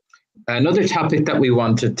 Another topic that we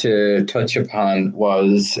wanted to touch upon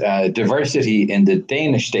was diversity in the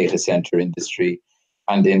Danish data center industry.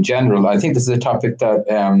 And in general, I think this is a topic that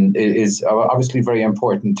is obviously very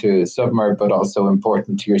important to Submer, but also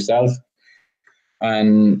important to yourself.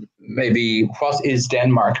 And maybe what is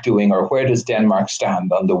Denmark doing, or where does Denmark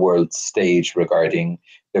stand on the world stage regarding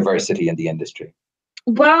diversity in the industry?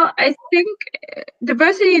 Well, I think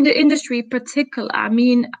diversity in the industry in particular, I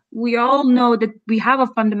mean, we all know that we have a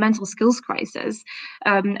fundamental skills crisis.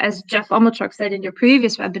 As Jeff Omelchuk said in your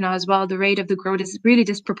previous webinar as well, the rate of the growth is really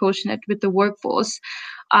disproportionate with the workforce.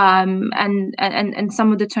 And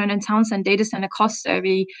some of the Turner and Townsend data center cost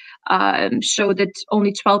survey show that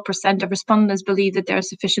only 12% of respondents believe that there are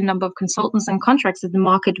sufficient number of consultants and contracts in the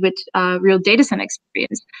market with real data center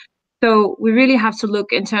experience. So we really have to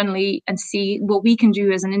look internally and see what we can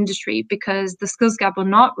do as an industry, because the skills gap will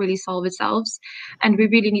not really solve itself. And we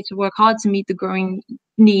really need to work hard to meet the growing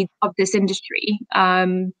needs of this industry.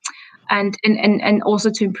 And also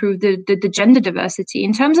to improve the gender diversity.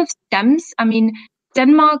 In terms of STEMs, I mean,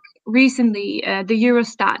 Denmark recently, the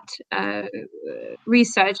Eurostat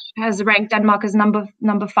research has ranked Denmark as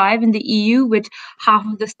number 5 in the EU, with half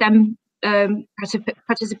of the STEM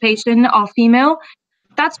participation are female.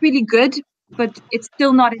 That's really good, but it's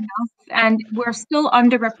still not enough, and we're still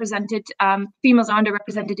underrepresented. Females are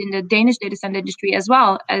underrepresented in the Danish data center industry as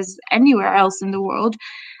well as anywhere else in the world.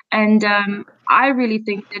 And I really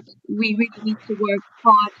think that we really need to work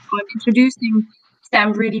hard on introducing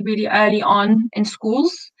STEM really, really early on in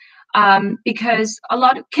schools, because a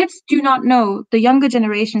lot of kids do not know, the younger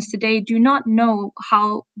generations today do not know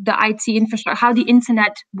how the IT infrastructure, how the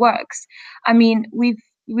internet works. I mean,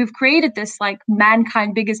 we've created this like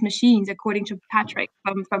mankind biggest machines, according to Patrick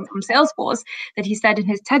from Salesforce, that he said in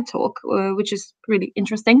his TED talk, which is really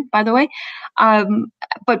interesting, by the way.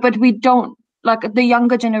 But we don't, like, the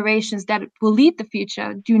younger generations that will lead the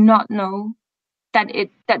future do not know that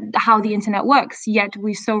how the internet works, yet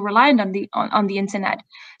we're so reliant on the internet.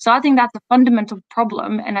 So I think that's a fundamental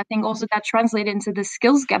problem, and I think also that translates into the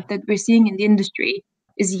skills gap that we're seeing in the industry.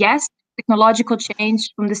 Is, yes, technological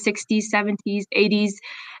change from the 60s, 70s, 80s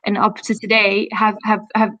and up to today have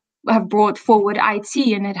brought forward IT,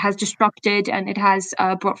 and it has disrupted, and it has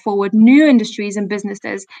brought forward new industries and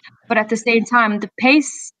businesses. But at the same time, the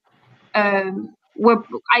pace where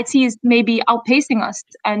IT is maybe outpacing us,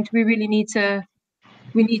 and we really need to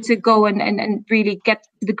go and really get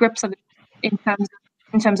to the grips of it in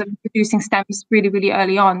terms of introducing STEMs really, really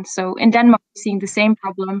early on. So in Denmark, we're seeing the same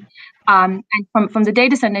problem. And from the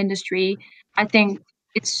data center industry, I think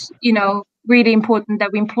it's, really important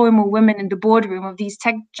that we employ more women in the boardroom of these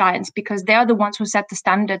tech giants, because they're the ones who set the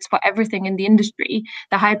standards for everything in the industry,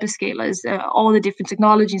 the hyperscalers, all the different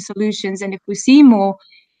technology solutions. And if we see more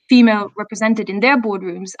female represented in their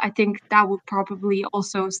boardrooms, I think that would probably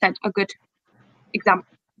also set a good example.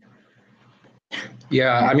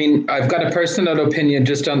 Yeah, I mean, I've got a personal opinion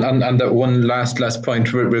just on that one last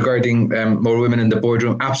point regarding more women in the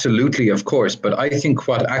boardroom. Absolutely, of course. But I think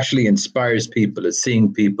what actually inspires people is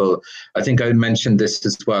seeing people. I think I mentioned this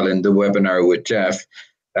as well in the webinar with Jeff.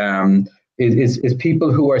 Is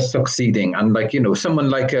people who are succeeding, and someone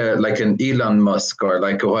like an Elon Musk or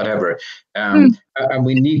like a whatever, and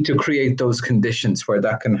we need to create those conditions where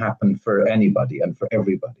that can happen for anybody and for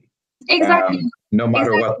everybody. Exactly. No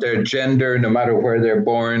matter what their gender, no matter where they're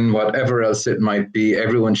born, whatever else it might be,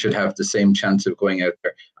 everyone should have the same chance of going out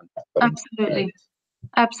there. Absolutely.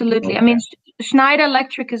 Okay. I mean, Schneider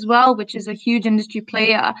Electric as well, which is a huge industry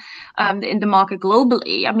player in the market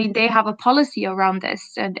globally. I mean, they have a policy around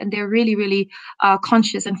this, and they're really, really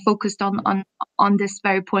conscious and focused on this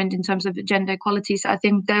very point in terms of gender equality. So I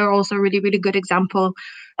think they're also a really, really good example,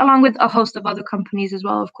 along with a host of other companies as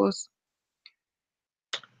well, of course.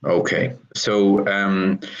 Okay,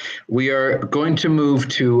 so we are going to move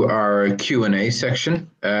to our Q&A section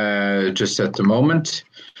just at the moment.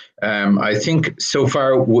 I think so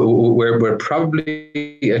far we're probably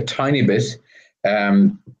a tiny bit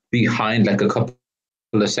behind, like a couple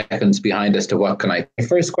of seconds behind as to what can I. The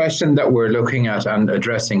first question that we're looking at and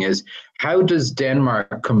addressing is, how does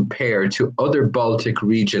Denmark compare to other Baltic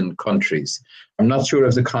region countries? I'm not sure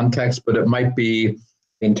of the context, but it might be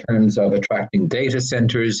in terms of attracting data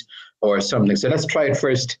centers or something. So let's try it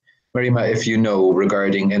first, Merima, if you know,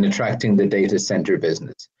 regarding and attracting the data center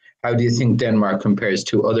business. How do you think Denmark compares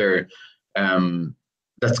to other,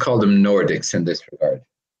 let's call them Nordics in this regard?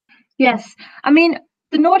 Yes, I mean,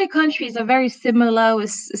 the Nordic countries are very similar,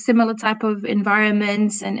 with similar type of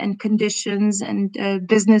environments and conditions and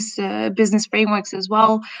business frameworks as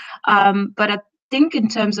well. But I think in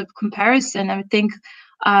terms of comparison, I think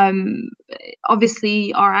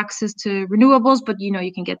obviously our access to renewables, but you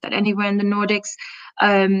can get that anywhere in the Nordics.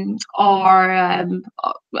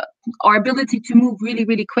 Our ability to move really,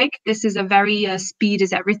 really quick. This is a very speed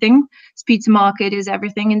is everything. Speed to market is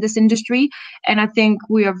everything in this industry, and I think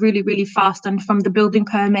we are really, really fast. And from the building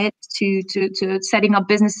permit to setting up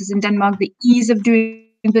businesses in Denmark, the ease of doing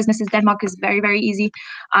business in Denmark is very, very easy.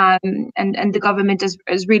 And the government is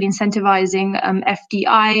really incentivizing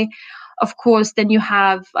FDI. Of course, then you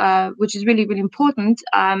have, which is really, really important,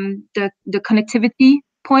 the connectivity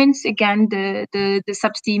points. Again, the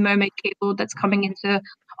subsea mermaid cable that's coming into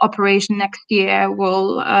operation next year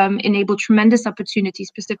will enable tremendous opportunities,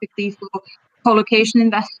 specifically for colocation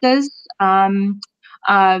investors,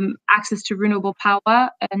 access to renewable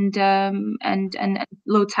power, and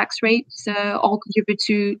low tax rates, all contribute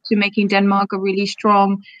to making Denmark a really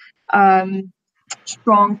strong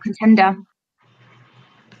contender.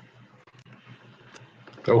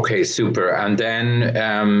 Okay, super. And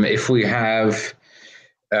then if we have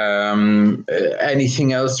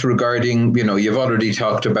anything else regarding, you've already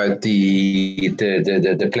talked about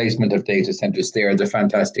the placement of data centers there, the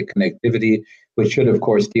fantastic connectivity, which should of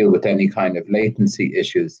course deal with any kind of latency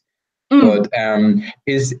issues. But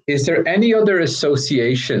is there any other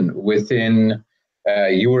association within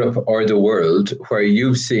Europe or the world where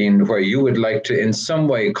you've seen, where you would like to in some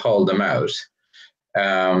way call them out,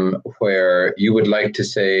 where you would like to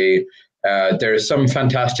say there are some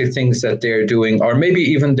fantastic things that they're doing, or maybe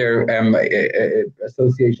even their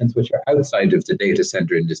associations which are outside of the data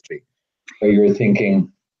center industry, where you're thinking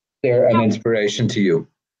they're an inspiration to you?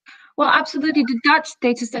 Well, absolutely. The Dutch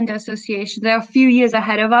Data Center Association, they're a few years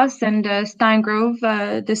ahead of us, and Stijn Grove,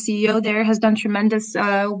 the CEO there, has done tremendous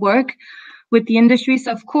work with the industry.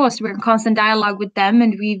 So of course we're in constant dialogue with them,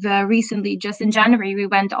 and we've recently, just in January, we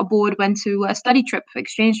went to a study trip,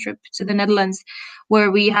 exchange trip to the Netherlands, where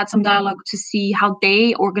we had some dialogue to see how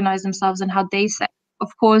they organize themselves and how they set.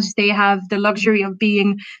 Of course, they have the luxury of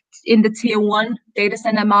being in the tier 1 data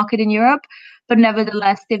center market in Europe, but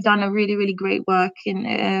nevertheless, they've done a really, really great work in,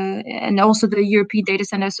 and also the European Data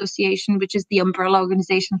Center Association, which is the umbrella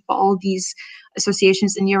organization for all these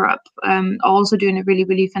associations in Europe, are also doing a really,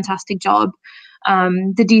 really fantastic job.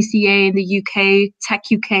 The DCA in the UK, Tech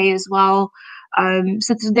UK as well.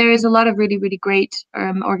 So there is a lot of really, really great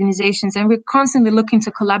organizations, and we're constantly looking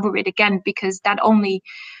to collaborate again, because that only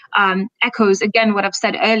echoes again what I've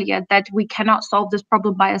said earlier, that we cannot solve this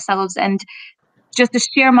problem by ourselves. And just the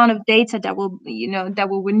sheer amount of data that we'll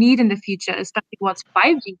need in the future, especially once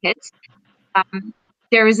 5G hits,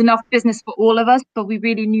 there is enough business for all of us, but we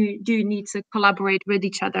really do need to collaborate with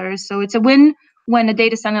each other. So it's a win when a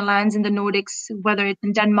data center lands in the Nordics, whether it's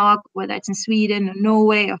in Denmark, whether it's in Sweden or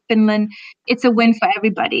Norway or Finland. It's a win for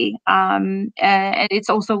everybody. And it's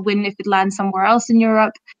also a win if it lands somewhere else in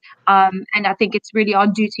Europe. And I think it's really our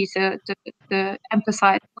duty to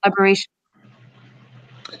emphasize collaboration.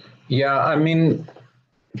 Yeah, I mean,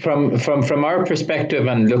 from our perspective,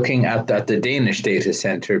 and looking at the Danish data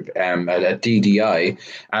center at DDI,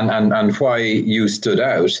 and why you stood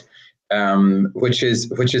out, which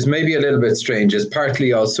is maybe a little bit strange, is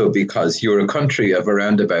partly also because you're a country of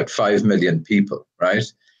around about 5 million people, right?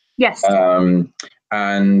 Yes.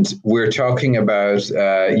 And we're talking about,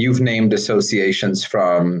 you've named associations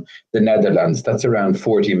from the Netherlands, that's around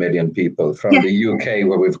 40 million people, from the UK,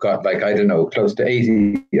 where we've got close to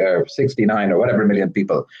 80 or 69 or whatever million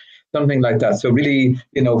people, something like that. So really,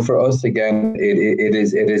 for us, again, it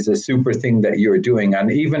is a super thing that you're doing.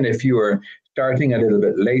 And even if you're starting a little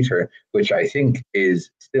bit later, which I think is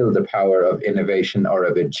still the power of innovation or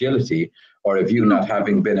of agility, or of you not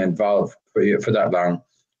having been involved for that long.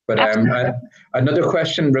 But another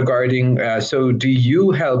question regarding, so do you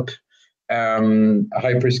help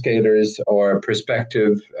hyperscalers or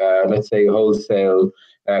prospective, let's say, wholesale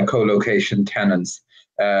co-location tenants?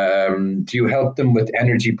 Do you help them with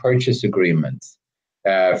energy purchase agreements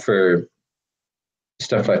for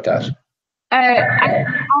stuff like that? Our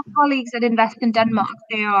colleagues that invest in Denmark,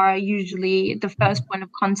 they are usually the first point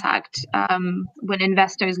of contact when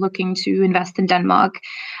investors looking to invest in Denmark.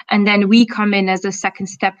 And then we come in as a second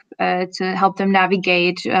step to help them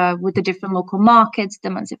navigate with the different local markets, the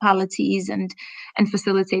municipalities, and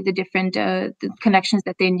facilitate the different the connections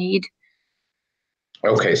that they need.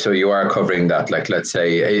 Okay, so you are covering that, like, let's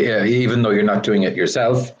say, even though you're not doing it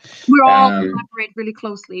yourself. We're all collaborate really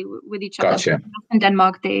closely with each other. Gotcha. In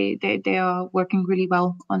Denmark, they are working really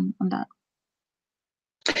well on that.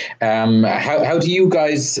 How do you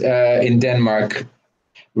guys in Denmark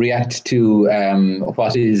react to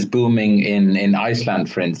what is booming in Iceland,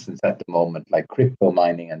 for instance, at the moment, like crypto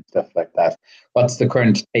mining and stuff like that? What's the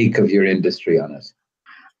current take of your industry on it?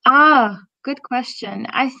 Good question.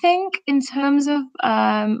 I think in terms of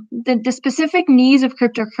the specific needs of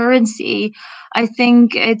cryptocurrency, I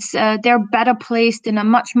think it's they're better placed in a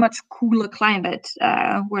much cooler climate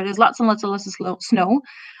where there's lots of snow,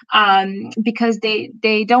 because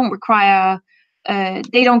they don't require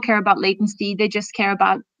they don't care about latency. They just care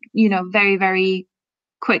about very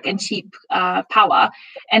quick and cheap power.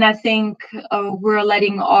 And I think we're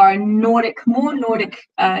letting our more Nordic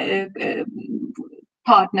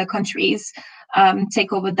partner countries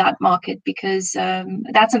take over that market, because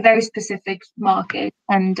that's a very specific market,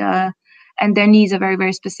 and their needs are very,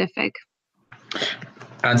 very specific.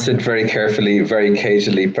 Answered very carefully, very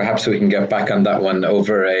cagely. Perhaps we can get back on that one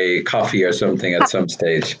over a coffee or something at some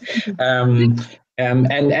stage.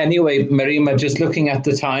 And anyway, Merima, just looking at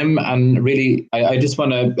the time, and really, I just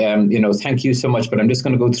want to, thank you so much, but I'm just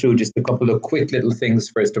going to go through just a couple of quick little things,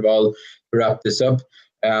 first of all, to wrap this up.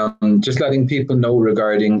 Just letting people know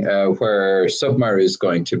regarding where Submer is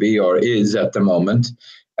going to be, or is at the moment.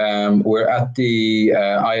 We're at the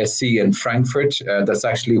ISC in Frankfurt. That's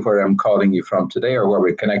actually where I'm calling you from today, or where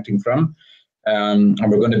we're connecting from. And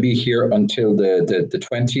we're going to be here until the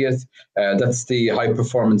 20th. That's the high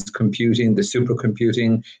performance computing, the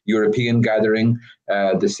supercomputing European gathering.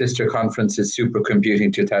 The sister conference is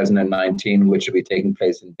Supercomputing 2019, which will be taking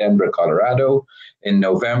place in Denver, Colorado in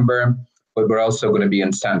November. But we're also going to be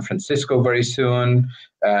in San Francisco very soon.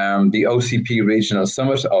 The OCP Regional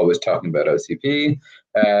Summit, always talking about OCP.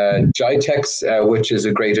 GITEX, which is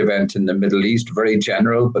a great event in the Middle East, very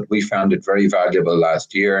general, but we found it very valuable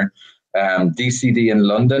last year. DCD in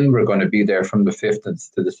London, we're going to be there from the 5th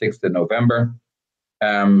to the 6th of November.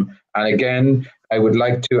 And again, I would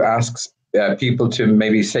like to ask people to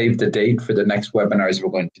maybe save the date for the next webinars we're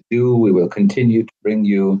going to do. We will continue to bring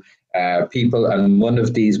you people, and one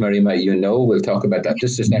of these, Merima, we'll talk about that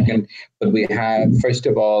just a second. But we have, first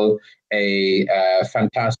of all, a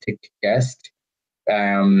fantastic guest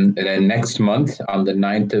next month on the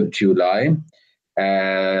 9th of July,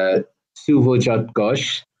 Subhajot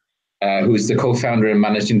Ghosh, who's the co-founder and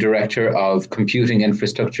managing director of Computing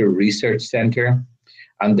Infrastructure Research Center.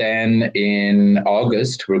 And then in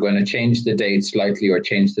August, we're going to change the date slightly, or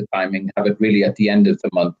change the timing, have it really at the end of the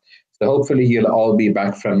month. So hopefully you'll all be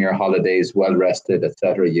back from your holidays, well rested,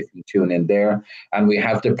 etc. You can tune in there. And we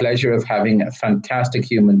have the pleasure of having a fantastic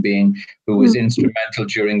human being who was instrumental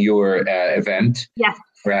during your event. Yes.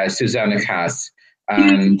 Susanna Kass.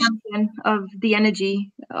 And champion of the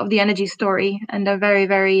energy story, and a very,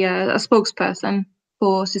 very a spokesperson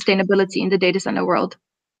for sustainability in the data center world.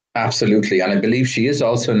 Absolutely. And I believe she is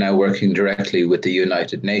also now working directly with the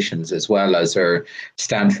United Nations, as well as her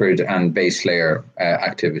Stanford and base layer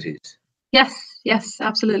activities. Yes,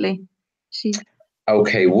 absolutely.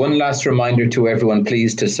 Okay, one last reminder to everyone,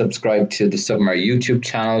 please, to subscribe to the Submer YouTube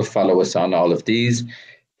channel, follow us on all of these.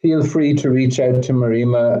 Feel free to reach out to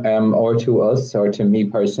Merima or to us, or to me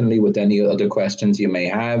personally, with any other questions you may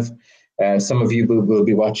have. Some of you will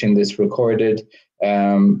be watching this recorded.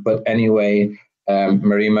 But anyway,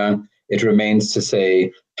 Merima, it remains to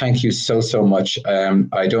say thank you so much.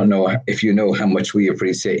 I don't know if you know how much we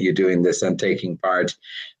appreciate you doing this and taking part.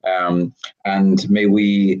 And may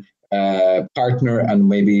we partner, and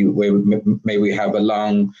maybe we have a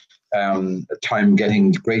long time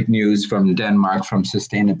getting great news from Denmark, from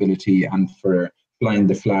sustainability, and for flying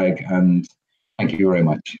the flag. And thank you very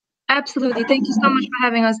much. Absolutely. Thank you so much for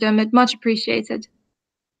having us, Dermot. Much appreciated.